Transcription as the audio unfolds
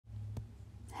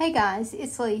Hey guys,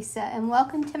 it's Lisa and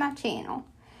welcome to my channel.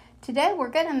 Today we're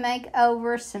going to make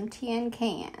over some tin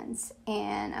cans,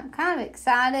 and I'm kind of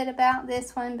excited about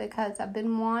this one because I've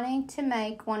been wanting to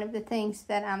make one of the things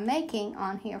that I'm making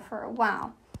on here for a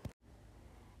while.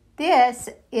 This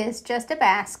is just a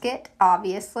basket,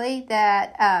 obviously,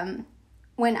 that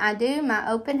when I do my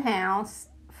open house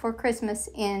for Christmas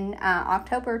in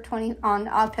October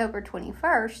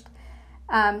 21st,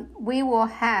 we will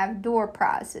have door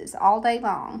prizes all day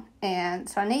long, and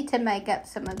so I need to make up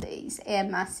some of these.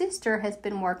 And my sister has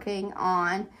been working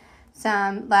on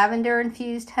some lavender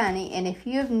infused honey, and if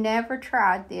you have never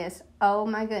tried this, oh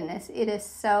my goodness, it is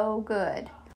so good.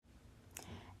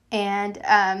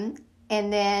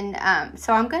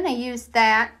 So I'm going to use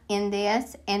that in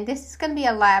this, and this is going to be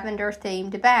a lavender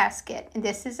themed basket. And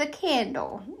this is a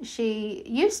candle. She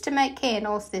used to make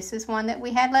candles. This is one that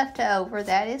we had left over.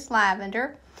 That is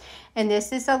lavender. And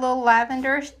this is a little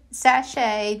lavender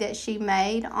sachet that she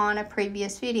made on a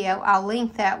previous video. I'll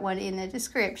link that one in the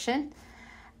description.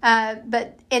 And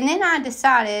then I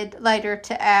decided later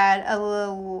to add a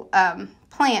little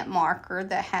plant marker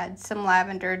that had some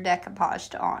lavender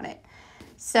decoupaged on it.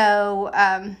 So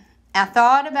I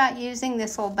thought about using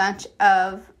this little bunch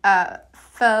of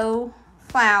faux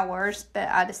flowers, but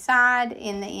I decided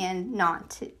in the end not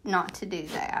to do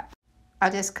that. I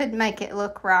just couldn't make it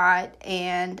look right.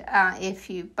 And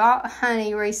if you bought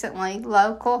honey recently,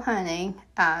 local honey,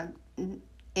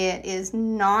 it is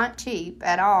not cheap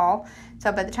at all.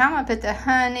 So by the time I put the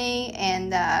honey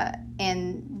and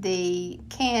the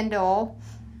candle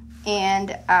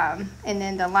and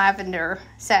then the lavender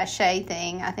sachet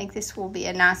thing, I think this will be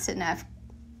a nice enough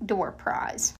door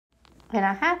prize. And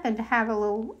I happen to have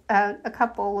a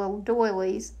couple little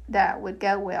doilies that would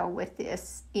go well with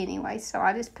this anyway, so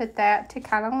I just put that to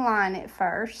kind of line it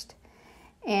first,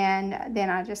 and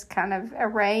then I just kind of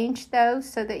arrange those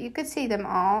so that you could see them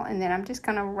all, and then I'm just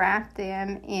going to wrap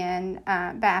them in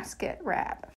basket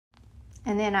wrap.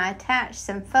 And then I attach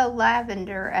some faux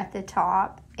lavender at the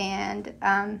top and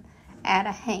add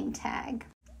a hang tag.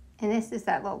 And this is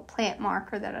that little plant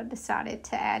marker that I decided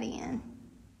to add in.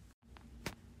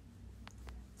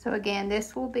 So again,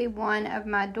 this will be one of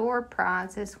my door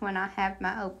prizes when I have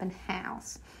my open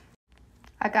house.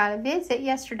 I got a visit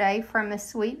yesterday from a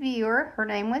sweet viewer. Her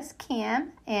name was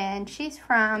Kim, and she's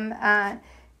from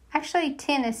actually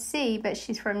Tennessee, but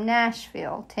she's from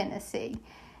Nashville, Tennessee.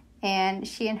 And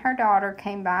she and her daughter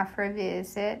came by for a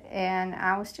visit, and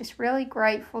I was just really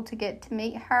grateful to get to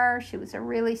meet her. She was a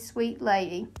really sweet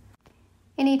lady.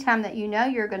 Anytime that you know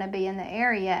you're going to be in the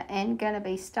area and going to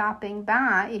be stopping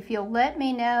by, if you'll let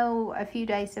me know a few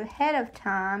days ahead of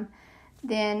time,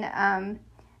 then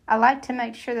I like to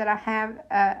make sure that I have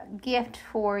a gift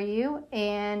for you.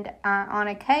 And on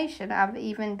occasion, I've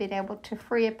even been able to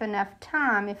free up enough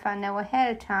time, if I know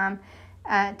ahead of time,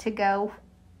 to go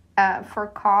for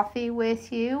coffee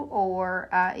with you or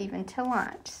even to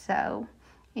lunch. So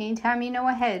anytime you know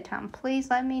ahead of time, please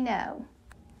let me know.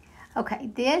 Okay,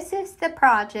 this is the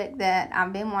project that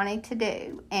I've been wanting to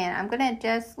do, and I'm going to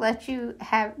just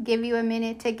give you a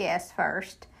minute to guess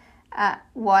first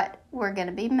what we're going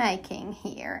to be making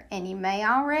here. And you may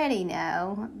already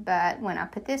know, but when I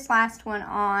put this last one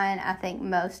on, I think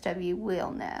most of you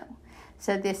will know.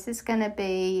 So this is going to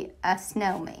be a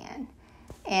snowman.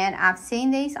 And I've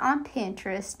seen these on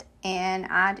Pinterest, and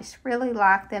I just really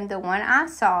like them. The one I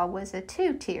saw was a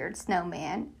two-tiered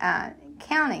snowman,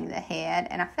 counting the head,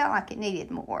 and I felt like it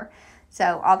needed more.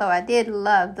 So, although I did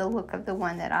love the look of the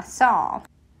one that I saw.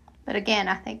 But again,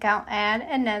 I think I'll add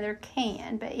another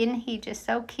can. But isn't he just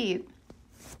so cute?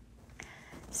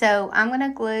 So, I'm going to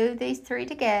glue these three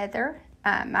together.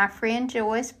 My friend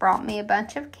Joyce brought me a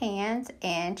bunch of cans,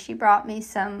 and she brought me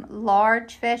some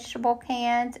large vegetable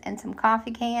cans and some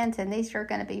coffee cans, and these are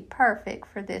going to be perfect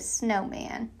for this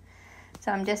snowman.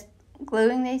 So I'm just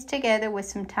gluing these together with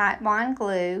some Titebond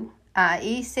glue.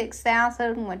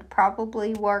 E6000 would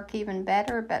probably work even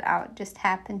better, but I just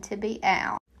happen to be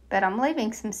out. But I'm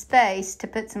leaving some space to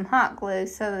put some hot glue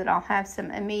so that I'll have some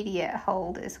immediate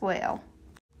hold as well.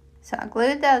 So I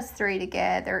glued those three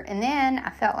together, and then I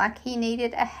felt like he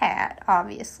needed a hat,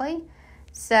 obviously.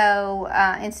 So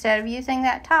instead of using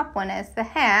that top one as the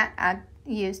hat, I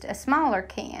used a smaller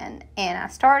can. And I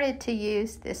started to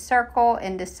use this circle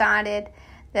and decided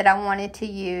that I wanted to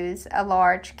use a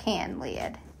large can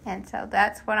lid. And so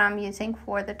that's what I'm using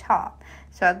for the top.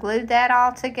 So I glued that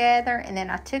all together, and then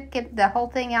I took the whole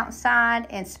thing outside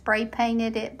and spray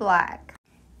painted it black.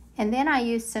 And then I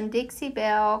used some Dixie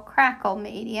Belle Crackle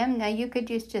medium. Now you could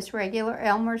use just regular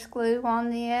Elmer's glue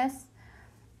on this,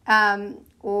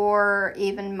 or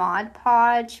even Mod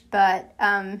Podge, but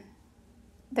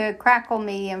the Crackle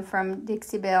medium from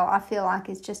Dixie Belle, I feel like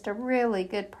is just a really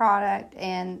good product,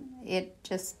 and it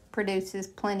just produces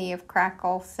plenty of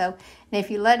crackle. So, and if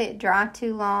you let it dry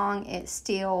too long, it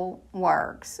still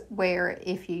works. Where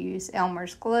if you use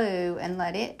Elmer's glue and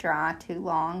let it dry too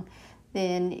long,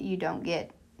 then you don't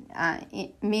get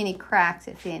many cracks,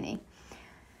 if any.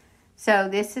 So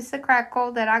this is the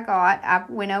crackle that I got. I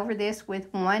went over this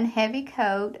with one heavy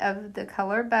coat of the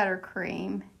color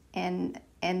Buttercream, and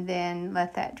then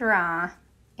let that dry,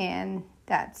 and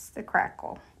that's the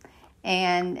crackle.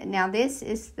 And now this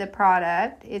is the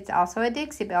product. It's also a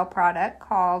Dixie Belle product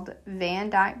called Van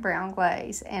Dyke Brown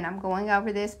Glaze. And I'm going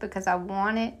over this because I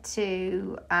want it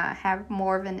to have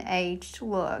more of an aged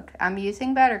look. I'm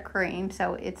using Buttercream,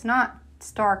 so it's not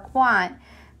stark white,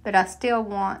 but I still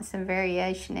want some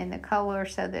variation in the color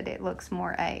so that it looks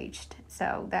more aged.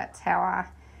 So that's how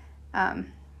I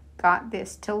got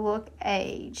this to look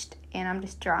aged. And I'm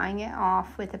just drying it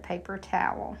off with a paper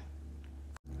towel.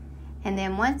 And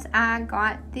then once I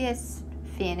got this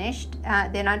finished,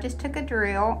 then I just took a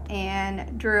drill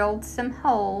and drilled some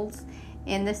holes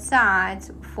in the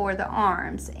sides for the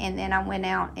arms. And then I went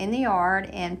out in the yard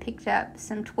and picked up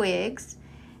some twigs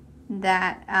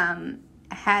that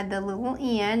had the little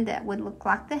end that would look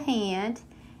like the hand.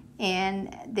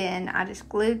 And then I just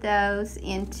glued those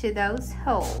into those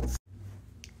holes.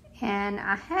 And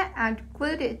I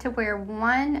glued it to where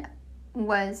one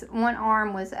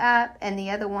arm was up and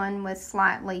the other one was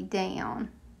slightly down.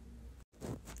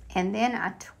 And then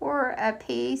I tore a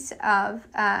piece of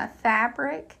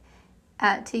fabric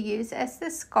to use as the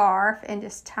scarf and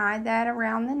just tied that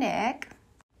around the neck.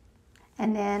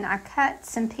 And then I cut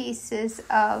some pieces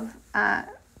of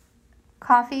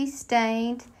coffee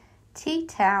stained tea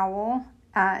towel,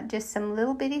 just some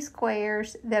little bitty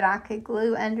squares that I could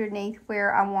glue underneath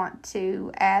where I want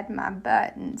to add my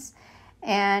buttons.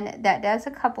 And that does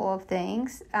a couple of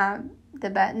things. The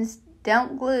buttons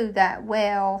don't glue that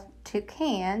well to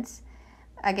cans,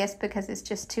 I guess because it's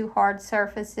just two hard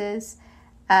surfaces.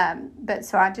 But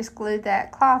so I just glued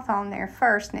that cloth on there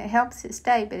first, and it helps it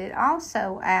stay, but it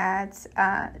also adds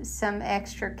some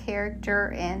extra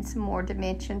character and some more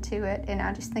dimension to it, and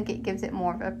I just think it gives it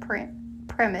more of a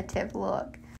primitive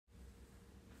look.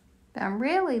 But I'm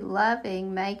really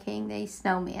loving making these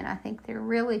snowmen. I think they're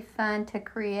really fun to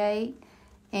create,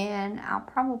 and I'll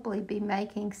probably be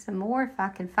making some more if I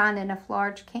can find enough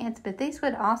large cans, but these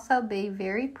would also be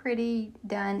very pretty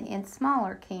done in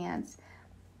smaller cans.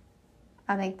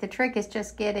 I think the trick is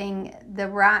just getting the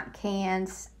right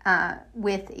cans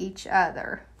with each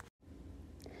other.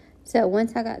 So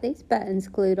once I got these buttons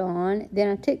glued on, then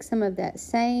I took some of that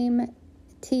same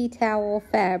tea towel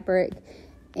fabric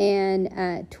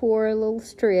and tore a little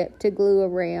strip to glue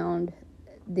around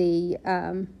the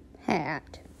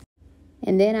hat.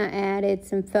 And then I added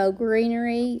some faux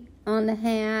greenery on the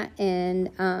hat and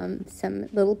some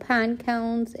little pine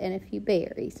cones and a few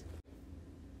berries.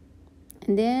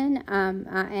 And then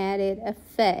I added a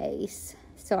face.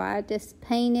 So I just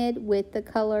painted with the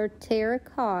color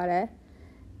terracotta,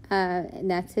 and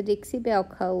that's a Dixie Belle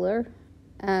color,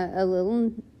 a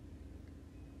little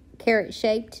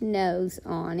carrot-shaped nose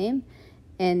on him.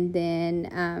 And then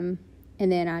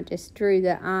I just drew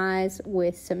the eyes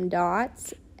with some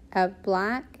dots of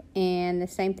black, and the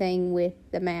same thing with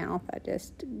the mouth. I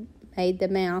just made the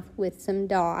mouth with some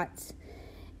dots.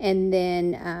 And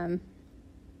then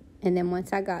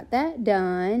once I got that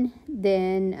done,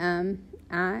 then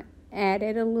I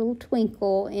added a little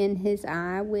twinkle in his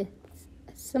eye with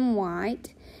some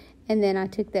white. And then I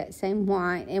took that same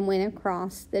white and went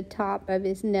across the top of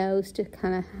his nose to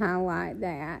kind of highlight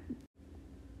that.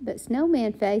 But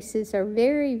snowman faces are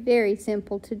very, very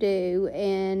simple to do,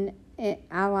 and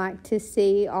I like to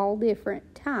see all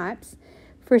different types.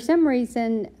 For some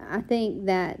reason, I think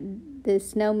that the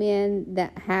snowmen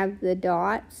that have the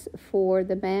dots for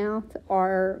the mouth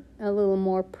are a little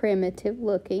more primitive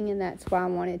looking, and that's why I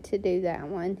wanted to do that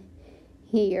one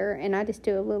here. And I just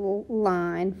do a little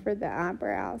line for the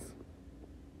eyebrows.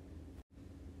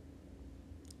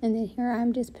 And then here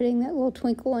I'm just putting that little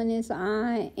twinkle in his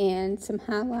eye and some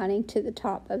highlighting to the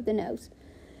top of the nose.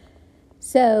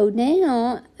 So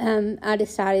now I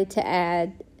decided to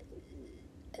add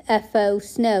a faux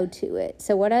snow to it.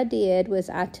 So what I did was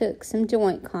I took some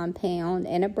joint compound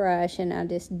and a brush, and I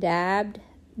just dabbed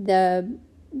the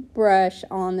brush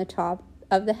on the top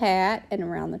of the hat and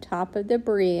around the top of the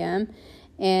brim,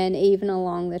 and even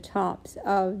along the tops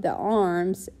of the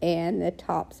arms and the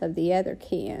tops of the other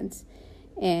cans.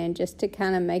 And just to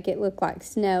kind of make it look like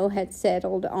snow had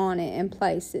settled on it in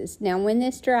places. Now when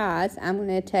this dries, I'm going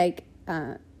to take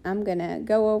I'm going to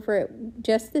go over it,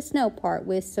 just the snow part,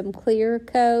 with some clear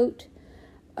coat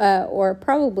or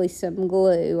probably some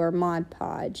glue or Mod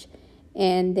Podge,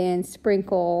 and then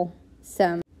sprinkle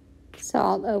some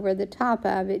salt over the top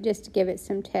of it just to give it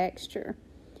some texture.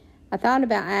 I thought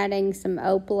about adding some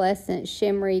opalescent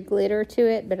shimmery glitter to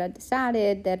it, but I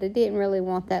decided that I didn't really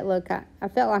want that look. I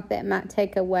felt like that might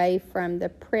take away from the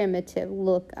primitive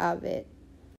look of it.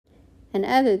 And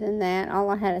other than that, all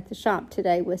I had at the shop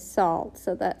today was salt,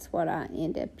 so that's what I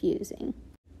ended up using.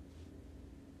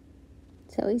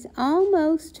 So he's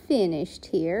almost finished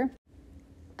here.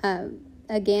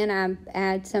 Again, I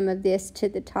add some of this to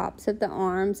the tops of the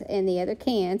arms and the other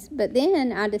cans, but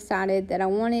then I decided that I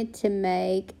wanted to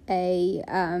make a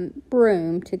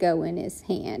broom to go in his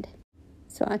hand.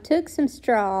 So I took some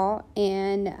straw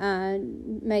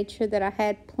and made sure that I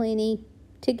had plenty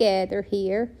together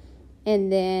here,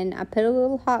 and then I put a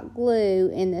little hot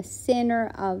glue in the center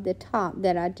of the top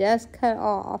that I just cut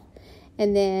off,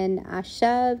 and then I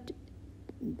shoved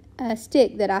a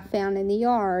stick that I found in the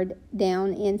yard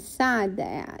down inside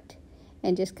that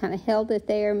and just kind of held it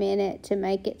there a minute to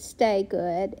make it stay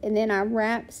good. And then I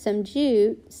wrapped some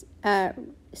jute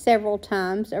several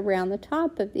times around the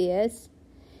top of this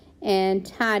and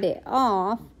tied it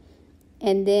off,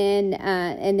 and then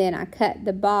I cut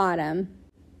the bottom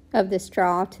of the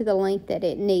straw to the length that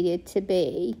it needed to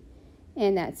be.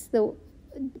 And that's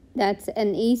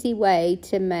an easy way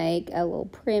to make a little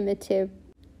primitive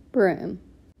broom.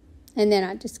 And then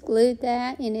I just glued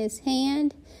that in his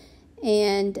hand,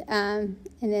 and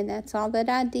then that's all that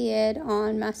I did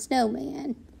on my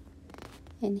snowman.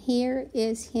 And here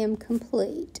is him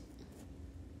complete.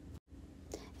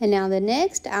 And now the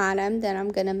next item that I'm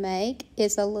going to make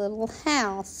is a little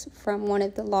house from one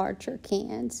of the larger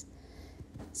cans.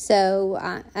 So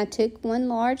I took one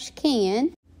large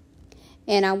can,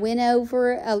 and I went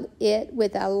over it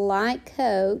with a light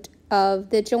coat of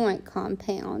the joint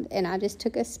compound, and I just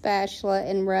took a spatula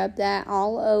and rubbed that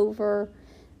all over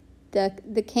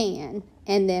the can.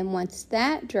 And then once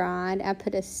that dried, I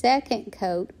put a second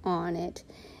coat on it,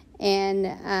 and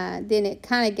then it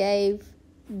kind of gave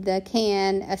the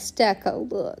can a stucco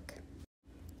look.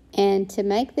 And to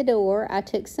make the door, I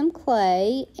took some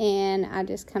clay and I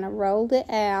just kind of rolled it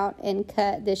out and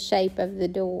cut the shape of the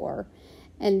door.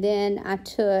 And then I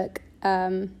took a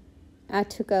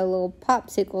little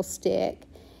popsicle stick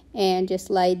and just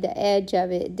laid the edge of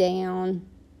it down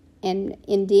and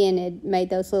made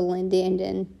those little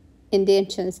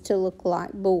indentions to look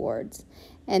like boards.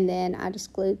 And then I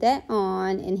just glued that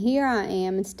on, and here I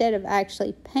am. Instead of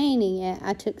actually painting it,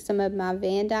 I took some of my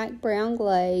Van Dyke brown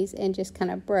glaze and just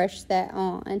kind of brushed that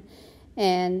on,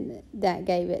 and that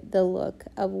gave it the look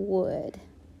of wood.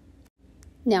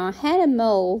 Now I had a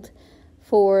mold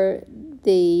for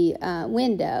the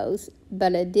windows,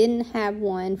 but I didn't have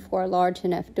one for a large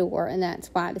enough door, and that's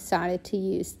why I decided to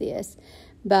use this.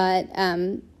 But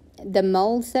the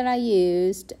molds that I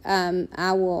used,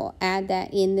 I will add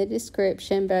that in the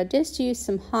description, but I just used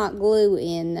some hot glue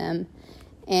in them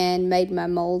and made my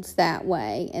molds that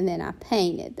way, and then I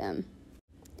painted them.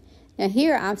 Now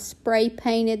here I've spray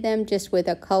painted them just with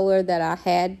a color that I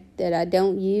had that I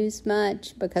don't use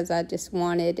much because I just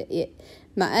wanted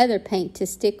my other paint to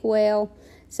stick well.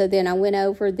 So then I went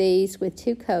over these with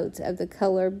 2 coats of the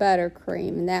color Buttercream,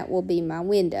 and that will be my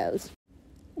windows.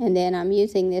 And then I'm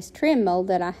using this trim mold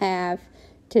that I have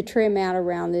to trim out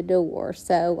around the door.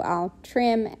 So I'll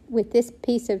trim with this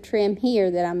piece of trim here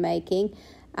that I'm making.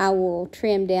 I will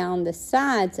trim down the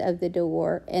sides of the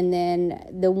door, and then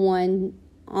the one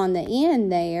on the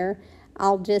end there,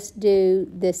 I'll just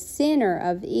do the center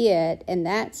of it, and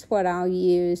that's what I'll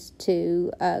use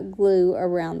to glue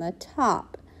around the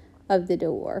top of the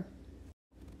door.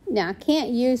 Now, I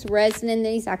can't use resin in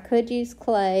these. I could use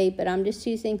clay, but I'm just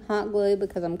using hot glue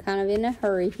because I'm kind of in a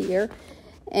hurry here.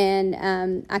 And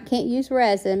I can't use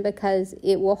resin because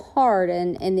it will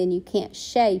harden and then you can't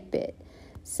shape it.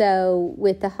 So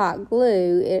with the hot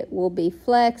glue, it will be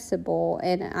flexible,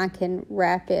 and I can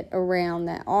wrap it around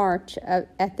that arch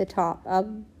at the top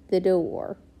of the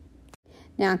door.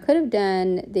 Now, I could have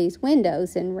done these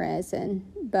windows in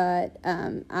resin, but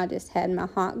I just had my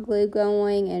hot glue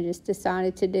going and just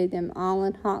decided to do them all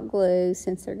in hot glue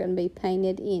since they're going to be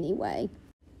painted anyway.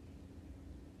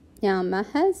 Now, my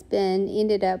husband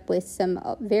ended up with some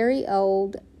very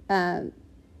old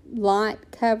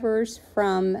light covers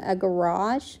from a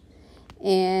garage,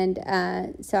 and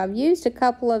so I've used a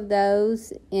couple of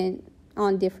those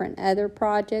on different other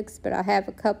projects, but I have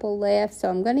a couple left, so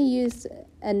I'm going to use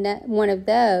one of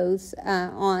those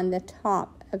on the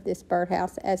top of this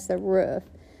birdhouse as the roof.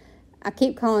 I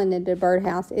keep calling it a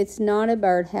birdhouse. It's not a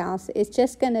birdhouse. It's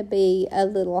just going to be a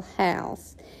little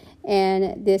house.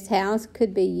 And this house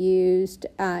could be used,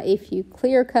 if you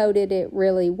clear coated it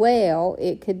really well,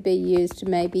 it could be used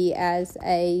maybe as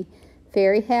a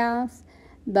fairy house.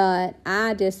 But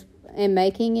I just am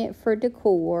making it for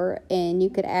decor, and you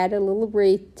could add a little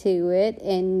wreath to it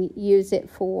and use it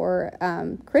for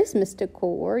Christmas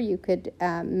decor. You could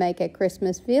make a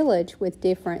Christmas village with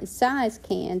different size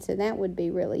cans, and that would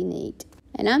be really neat.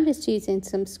 And I'm just using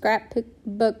some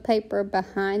scrapbook paper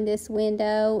behind this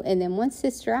window, and then once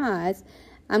this dries,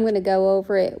 I'm going to go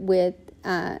over it with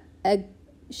a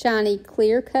shiny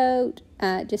clear coat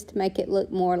just to make it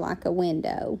look more like a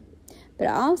window. But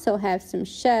I also have some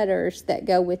shutters that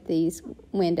go with these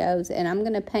windows, and I'm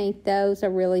going to paint those a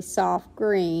really soft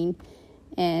green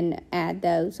and add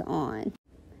those on.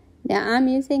 Now I'm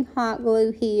using hot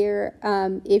glue here.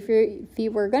 If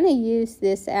you were going to use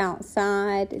this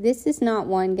outside, this is not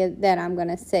one that I'm going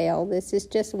to sell. This is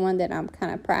just one that I'm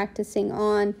kind of practicing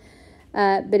on.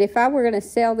 But if I were going to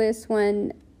sell this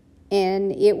one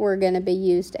and it were going to be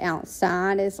used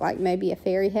outside as like maybe a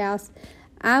fairy house,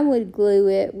 I would glue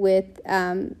it with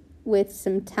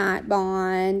some Tite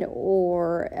Bond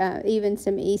or even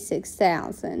some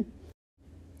E6000.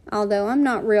 Although I'm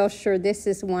not real sure this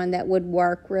is one that would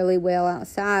work really well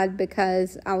outside,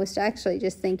 because I was actually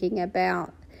just thinking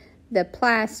about the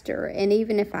plaster. And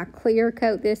even if I clear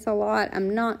coat this a lot,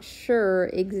 I'm not sure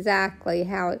exactly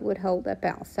how it would hold up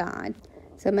outside.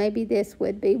 So maybe this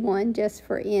would be one just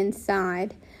for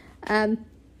inside. And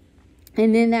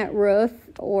then that roof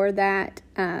or that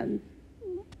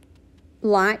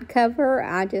light cover,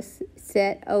 I just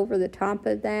set over the top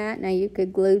of that. Now you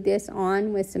could glue this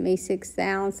on with some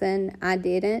E6000. I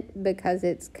didn't, because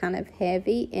it's kind of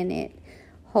heavy and it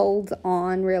holds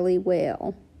on really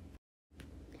well.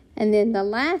 And then the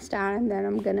last item that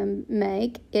I'm going to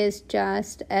make is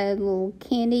just a little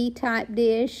candy type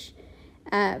dish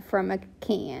from a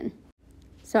can.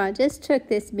 So I just took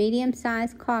this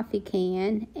medium-sized coffee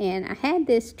can, and I had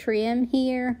this trim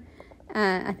here.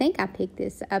 I think I picked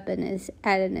this up at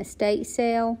an estate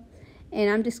sale, and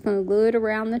I'm just going to glue it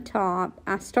around the top.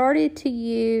 I started to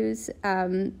use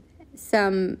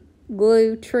some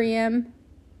glue trim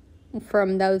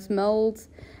from those molds.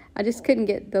 I just couldn't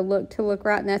get the look to look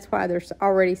right, and that's why there's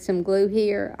already some glue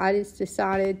here. I just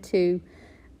decided to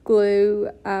glue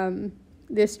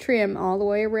this trim all the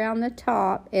way around the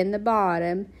top and the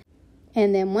bottom.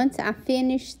 And then once I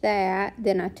finished that,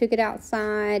 then I took it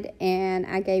outside and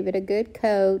I gave it a good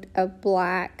coat of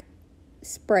black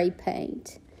spray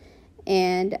paint.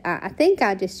 And I think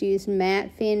I just used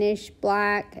matte finish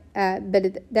black,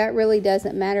 but that really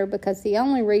doesn't matter, because the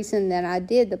only reason that I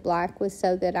did the black was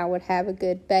so that I would have a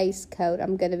good base coat.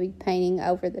 I'm going to be painting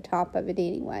over the top of it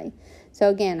anyway. So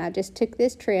again, I just took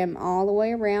this trim all the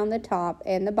way around the top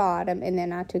and the bottom, and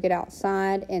then I took it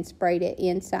outside and sprayed it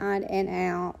inside and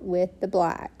out with the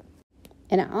black.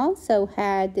 And I also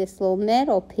had this little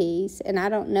metal piece, and I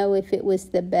don't know if it was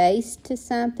the base to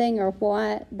something or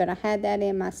what, but I had that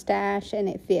in my stash, and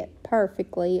it fit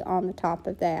perfectly on the top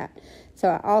of that. So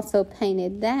I also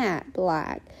painted that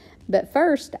black. But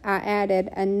first, I added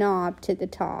a knob to the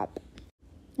top.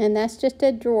 And that's just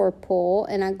a drawer pull,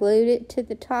 and I glued it to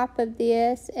the top of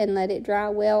this and let it dry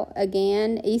well.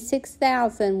 Again,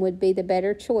 E6000 would be the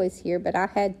better choice here, but I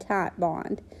had Tite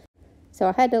Bond. So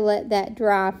I had to let that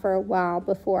dry for a while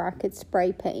before I could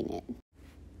spray paint it.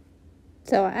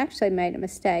 So I actually made a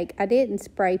mistake. I didn't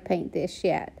spray paint this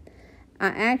yet. I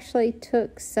actually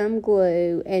took some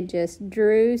glue and just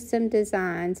drew some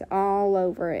designs all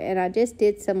over it. And I just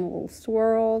did some little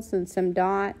swirls and some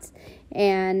dots.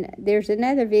 And there's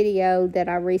another video that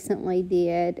I recently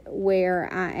did where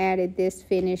I added this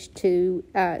finish to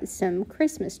some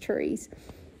Christmas trees.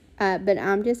 But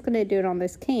I'm just going to do it on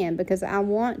this can because I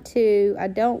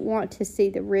don't want to see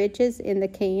the ridges in the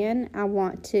can. I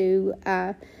want to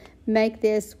make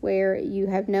this where you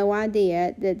have no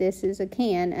idea that this is a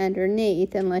can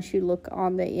underneath unless you look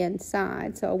on the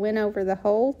inside. So I went over the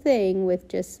whole thing with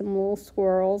just some little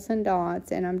swirls and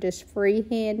dots, and I'm just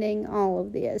freehanding all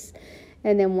of this.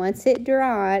 And then once it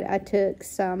dried, I took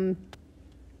some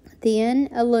thin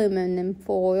aluminum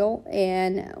foil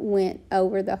and went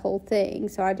over the whole thing.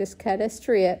 So I just cut a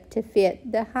strip to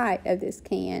fit the height of this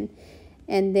can.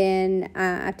 And then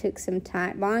I took some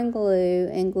Tite Bond glue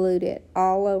and glued it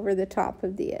all over the top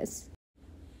of this.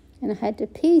 And I had to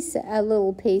piece a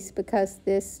little piece because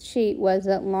this sheet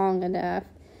wasn't long enough.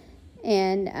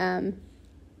 And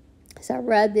so I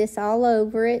rubbed this all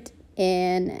over it.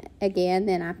 And again,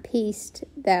 then I pieced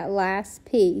that last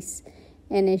piece.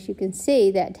 And as you can see,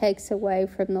 that takes away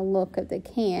from the look of the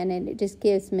can, and it just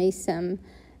gives me some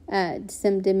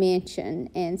dimension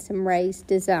and some raised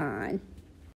design.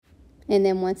 And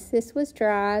then once this was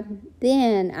dried,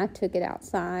 then I took it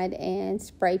outside and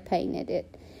spray painted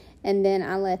it. And then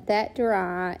I let that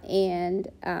dry, and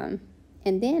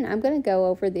then I'm going to go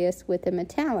over this with a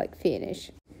metallic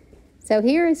finish. So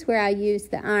here is where I use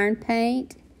the iron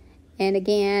paint. And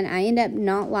again, I end up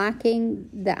not liking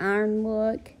the iron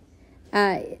look.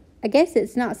 I guess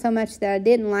it's not so much that I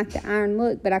didn't like the iron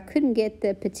look, but I couldn't get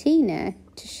the patina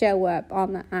to show up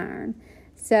on the iron.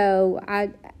 So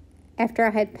after I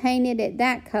had painted it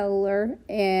that color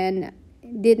and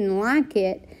didn't like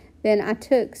it, then I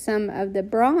took some of the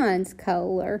bronze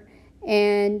color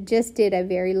and just did a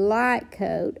very light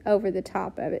coat over the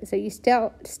top of it. So you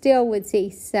still would see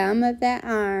some of that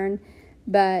iron,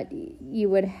 but you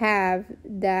would have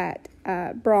that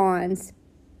bronze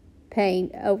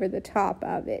paint over the top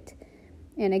of it.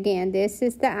 And again, this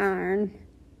is the iron,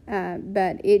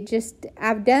 but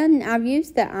I've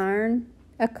used the iron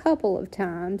a couple of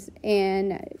times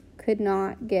and could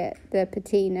not get the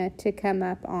patina to come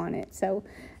up on it. So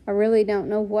I really don't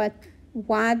know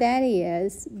why that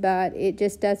is, but it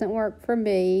just doesn't work for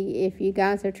me. If you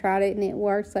guys have tried it and it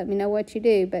works, let me know what you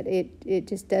do, but it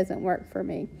just doesn't work for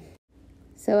me.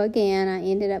 So again, I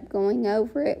ended up going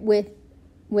over it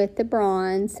with the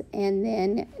bronze and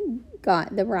then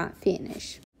got the right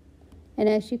finish. And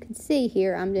as you can see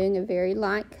here, I'm doing a very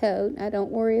light coat. I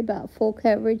don't worry about full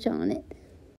coverage on it.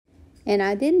 And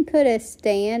I didn't put a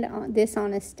stand on this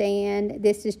on a stand.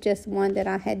 This is just one that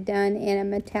I had done in a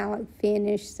metallic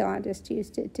finish, so I just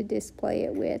used it to display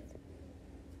it with.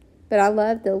 But I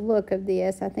love the look of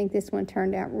this. I think this one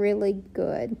turned out really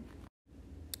good.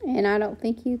 And I don't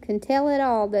think you can tell at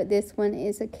all that this one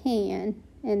is a can.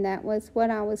 And that was what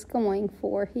I was going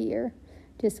for here.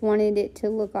 Just wanted it to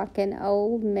look like an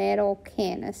old metal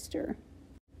canister.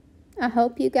 I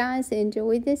hope you guys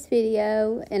enjoyed this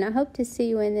video, and I hope to see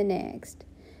you in the next.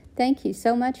 Thank you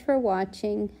so much for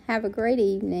watching. Have a great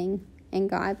evening, and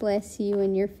God bless you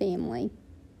and your family.